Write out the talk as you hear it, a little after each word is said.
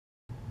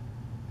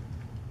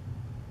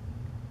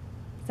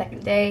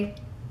Second day,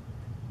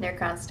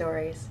 Nerdcon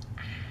stories.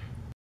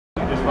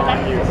 I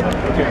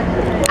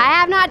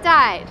have not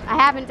died. I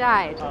haven't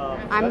died.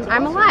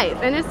 I'm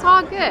alive, and it's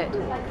all good.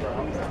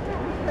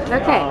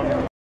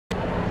 Okay.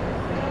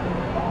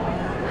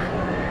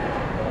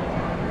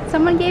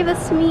 Someone gave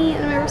this to me,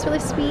 and it was really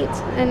sweet.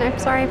 And I'm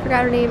sorry I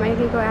forgot her name. I need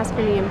to go ask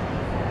her name.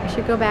 I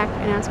should go back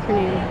and ask her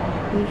name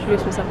and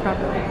introduce myself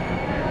properly.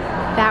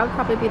 That would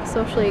probably be the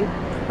socially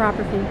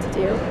proper thing to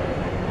do.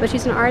 But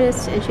she's an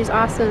artist, and she's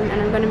awesome,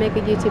 and I'm going to make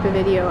a YouTube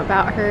video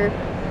about her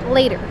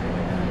later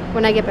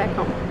when I get back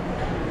home.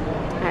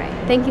 Alright,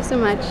 thank you so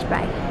much.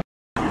 Bye.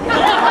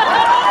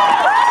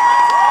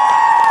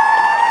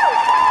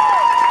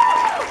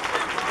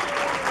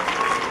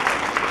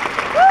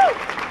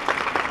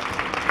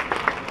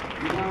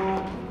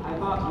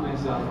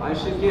 I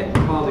should get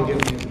Paul to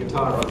give me his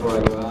guitar before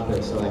I go out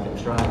there so I can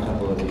try a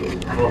couple of these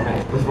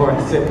before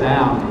I sit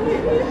down.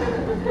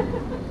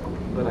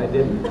 But I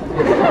didn't.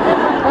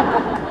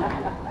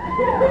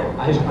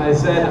 I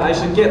said I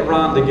should get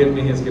Ron to give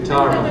me his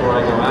guitar before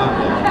I go out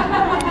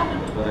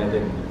there, but I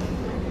didn't.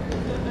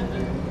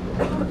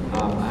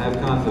 I have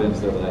confidence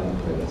though that I can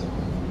play this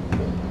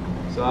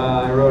one. So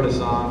I wrote a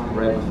song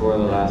right before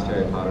the last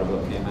Harry Potter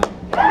book came out.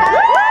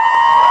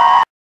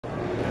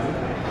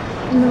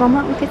 From the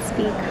moment we could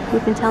speak,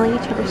 we've been telling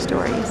each other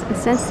stories, and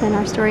since then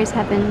our stories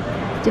have been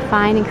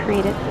defined and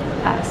created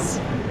us.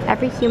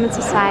 Every human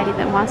society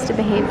that wants to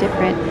behave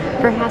different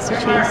first has to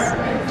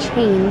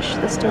change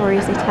the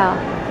stories they tell.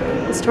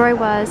 The story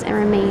was and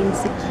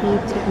remains the key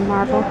to the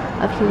marvel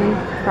of human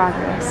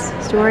progress.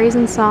 Stories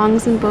and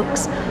songs and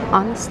books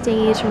on the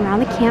stage, around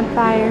the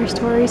campfire,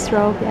 stories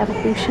drove the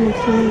evolution of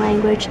human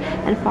language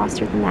and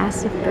fostered the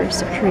massive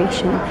burst of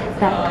creation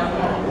that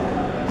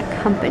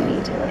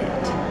accompanied it.